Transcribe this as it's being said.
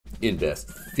invest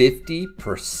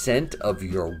 50% of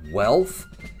your wealth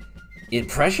in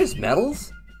precious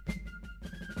metals?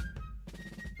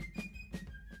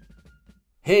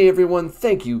 Hey everyone,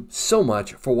 thank you so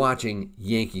much for watching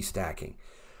Yankee Stacking.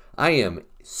 I am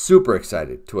super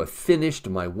excited to have finished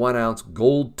my 1 ounce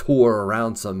gold tour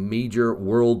around some major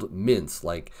world mints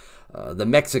like the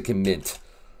Mexican mint,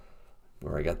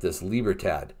 where I got this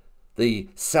Libertad, the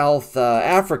South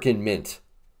African mint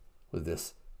with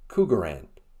this Cougaran,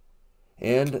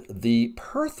 and the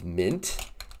Perth mint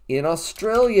in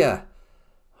Australia.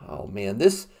 Oh man,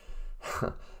 this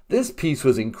piece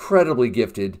was incredibly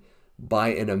gifted by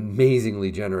an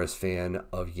amazingly generous fan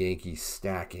of Yankee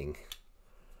Stacking.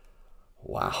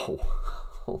 Wow.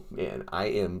 Oh man, I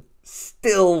am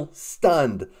still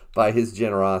stunned by his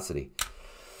generosity.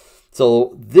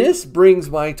 So this brings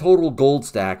my total gold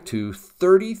stack to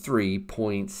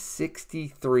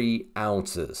 33.63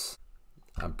 ounces.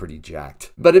 I'm pretty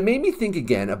jacked. But it made me think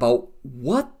again about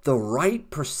what the right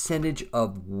percentage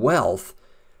of wealth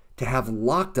to have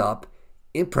locked up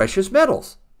in precious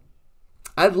metals.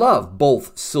 I love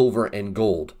both silver and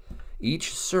gold.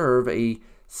 Each serve a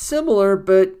similar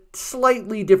but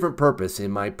slightly different purpose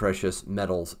in my precious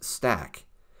metals stack.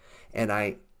 And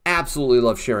I absolutely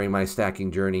love sharing my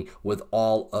stacking journey with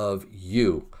all of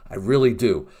you. I really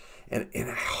do. And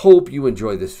I hope you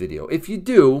enjoy this video. If you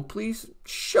do, please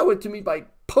show it to me by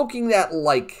poking that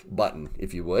like button,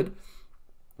 if you would.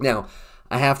 Now,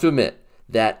 I have to admit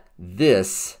that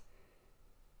this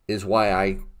is why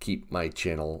I keep my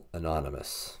channel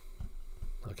anonymous.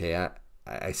 Okay,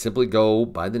 I simply go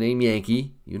by the name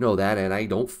Yankee, you know that, and I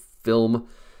don't film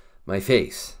my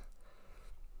face.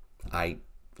 I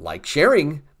like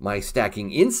sharing my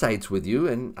stacking insights with you,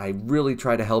 and I really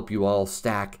try to help you all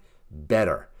stack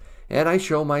better. And I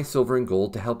show my silver and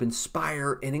gold to help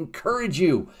inspire and encourage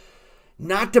you,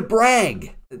 not to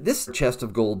brag. This chest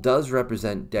of gold does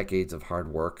represent decades of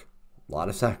hard work, a lot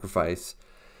of sacrifice,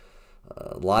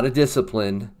 a lot of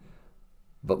discipline,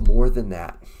 but more than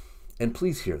that, and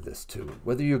please hear this too,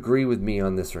 whether you agree with me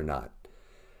on this or not,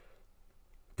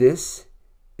 this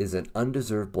is an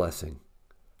undeserved blessing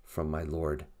from my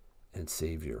Lord and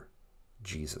Savior,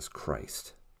 Jesus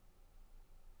Christ.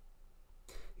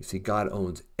 You see, God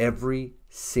owns every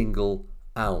single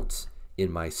ounce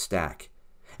in my stack,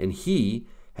 and He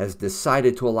has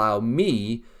decided to allow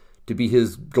me to be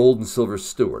His gold and silver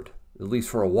steward, at least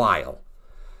for a while.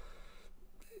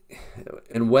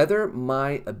 And whether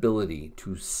my ability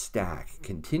to stack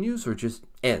continues or just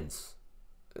ends,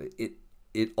 it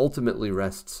ultimately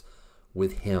rests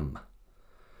with Him.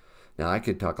 Now, I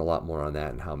could talk a lot more on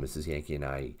that and how Mrs. Yankee and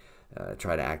I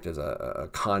try to act as a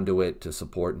conduit to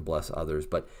support and bless others,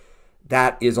 but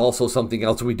that is also something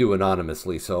else we do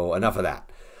anonymously, so enough of that.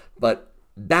 But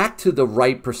back to the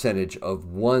right percentage of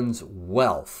one's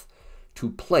wealth to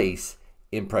place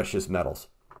in precious metals.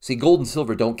 See, gold and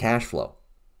silver don't cash flow.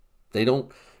 They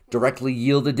don't directly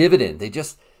yield a dividend. They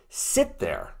just sit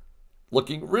there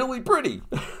looking really pretty.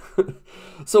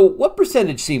 So what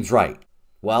percentage seems right?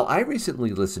 Well, I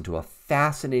recently listened to a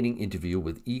fascinating interview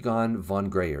with Egon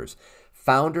von Greyerz,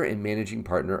 founder and managing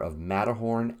partner of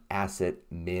Matterhorn Asset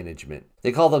Management.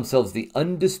 They call themselves the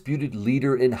undisputed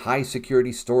leader in high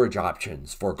security storage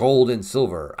options for gold and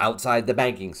silver outside the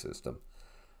banking system.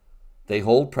 They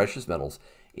hold precious metals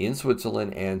in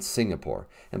Switzerland and Singapore.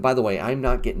 And by the way, I'm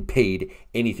not getting paid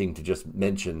anything to just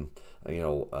mention,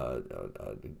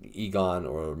 Egon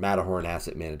or Matterhorn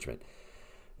Asset Management.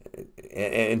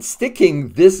 And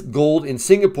sticking this gold in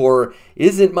Singapore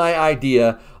isn't my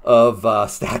idea of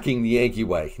stacking the Yankee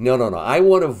way. No. I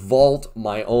want to vault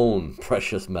my own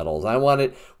precious metals. I want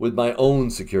it with my own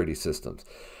security systems.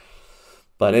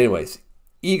 But anyways,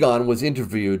 Egon was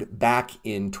interviewed back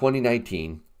in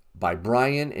 2019 by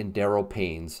Brian and Daryl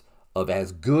Paynes of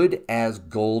As Good as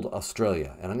Gold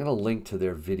Australia. And I'm going to link to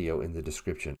their video in the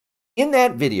description. In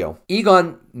that video,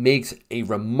 Egon makes a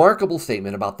remarkable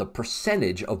statement about the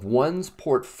percentage of one's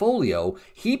portfolio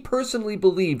he personally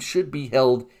believed should be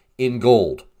held in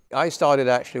gold. I started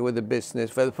actually with the business.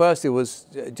 First, it was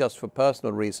just for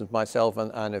personal reasons, myself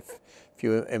and a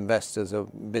few investors or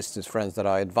business friends that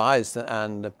I advised,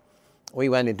 and we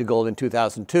went into gold in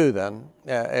 2002 then,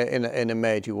 in a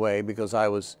major way, because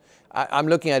I'm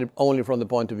looking at it only from the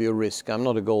point of view of risk. I'm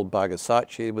not a gold bug as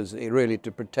such. It was really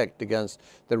to protect against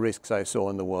the risks I saw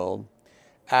in the world.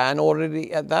 And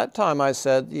already at that time I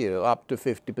said, up to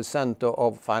 50%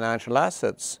 of financial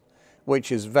assets,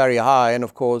 which is very high and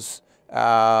of course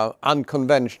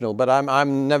unconventional, but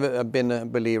I'm never been a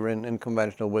believer in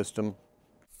conventional wisdom.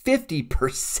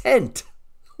 50%?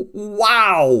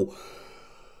 Wow!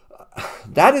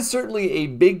 that is certainly a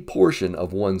big portion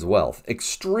of one's wealth.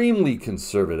 Extremely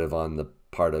conservative on the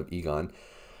part of Egon.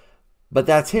 But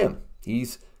that's him.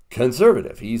 He's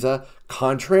conservative. He's a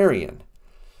contrarian.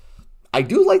 I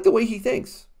do like the way he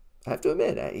thinks. I have to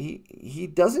admit, he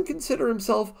doesn't consider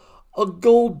himself a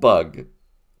gold bug. Did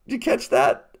you catch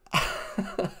that?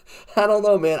 I don't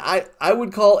know, man. I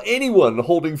would call anyone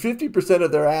holding 50%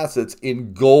 of their assets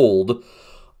in gold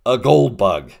a gold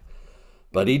bug.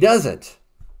 But he doesn't.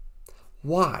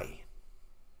 Why?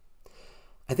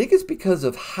 I think it's because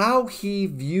of how he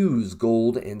views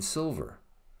gold and silver.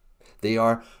 They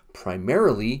are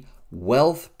primarily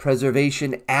wealth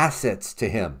preservation assets to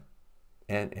him.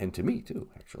 And to me too,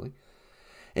 actually.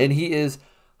 And he is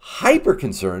hyper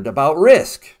concerned about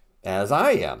risk, as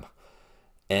I am.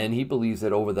 And he believes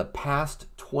that over the past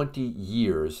 20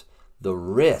 years, the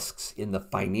risks in the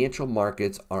financial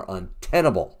markets are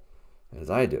untenable, as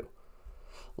I do.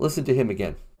 Listen to him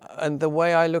again. And the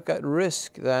way I look at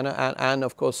risk then, and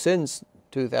of course since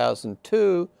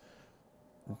 2002,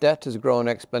 debt has grown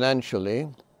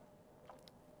exponentially,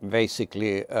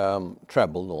 basically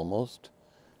trebled almost.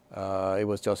 It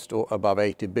was just above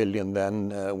 80 billion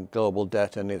then, global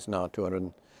debt, and it's now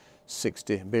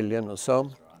 260 billion or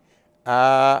so.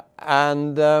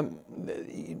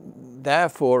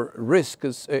 Therefore, risk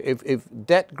is, if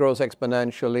debt grows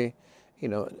exponentially, you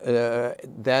know,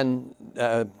 then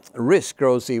risk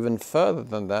grows even further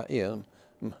than that, you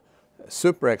know,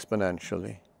 super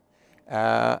exponentially.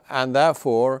 And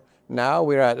therefore, now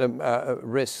we're at a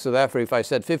risk. So therefore, if I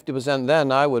said 50%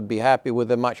 then, I would be happy with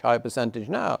a much higher percentage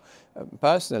now.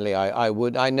 Personally, I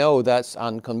would. I know that's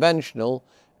unconventional.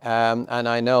 And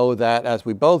I know that, as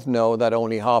we both know, that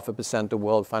only 0.5% of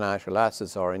world financial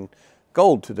assets are in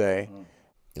gold today.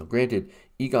 Now, granted,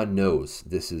 Egon knows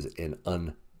this is an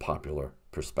unpopular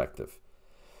perspective.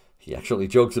 He actually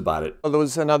jokes about it. Well, there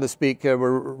was another speaker,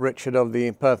 Richard of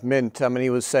the Perth Mint. I mean, he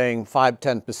was saying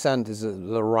 5–10% is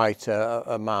the right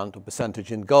amount or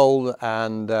percentage in gold,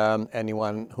 and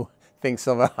anyone who thinks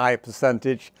of a high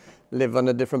percentage live on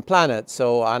a different planet.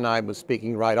 So, and I was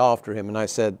speaking right after him, and I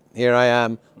said, "Here I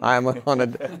am. I'm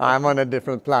on a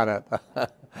different planet."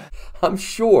 I'm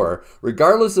sure,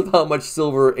 regardless of how much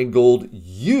silver and gold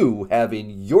you have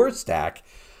in your stack,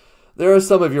 there are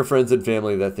some of your friends and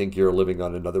family that think you're living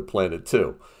on another planet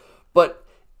too. But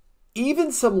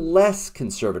even some less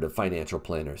conservative financial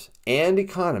planners and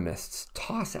economists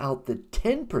toss out the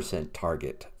 10%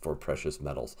 target for precious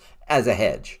metals as a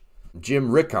hedge.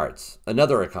 Jim Rickards,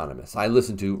 another economist I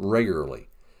listen to regularly,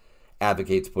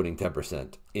 advocates putting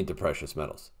 10% into precious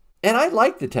metals. And I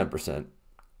like the 10%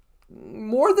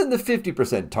 more than the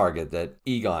 50% target that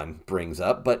Egon brings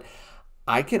up, but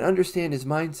I can understand his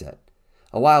mindset.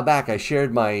 A while back, I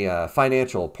shared my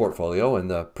financial portfolio and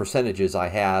the percentages I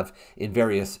have in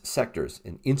various sectors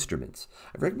and instruments.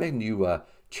 I recommend you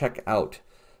check out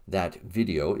that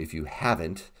video if you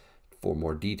haven't for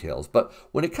more details. But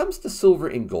when it comes to silver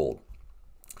and gold,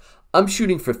 I'm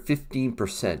shooting for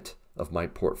 15% of my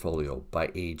portfolio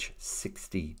by age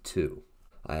 62.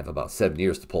 I have about 7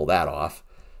 years to pull that off,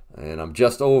 and I'm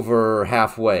just over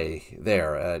halfway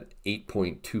there at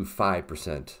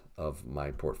 8.25% of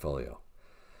my portfolio.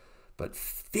 But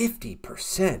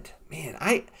 50%, man,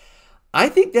 I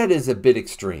think that is a bit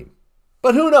extreme.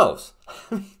 But who knows?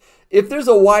 If there's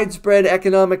a widespread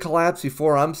economic collapse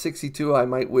before I'm 62, I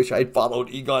might wish I'd followed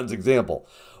Egon's example.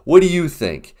 What do you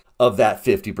think of that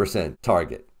 50%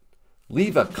 target?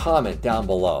 Leave a comment down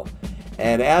below.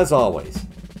 And as always,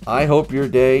 I hope your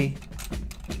day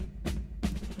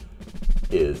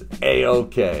is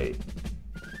A-OK.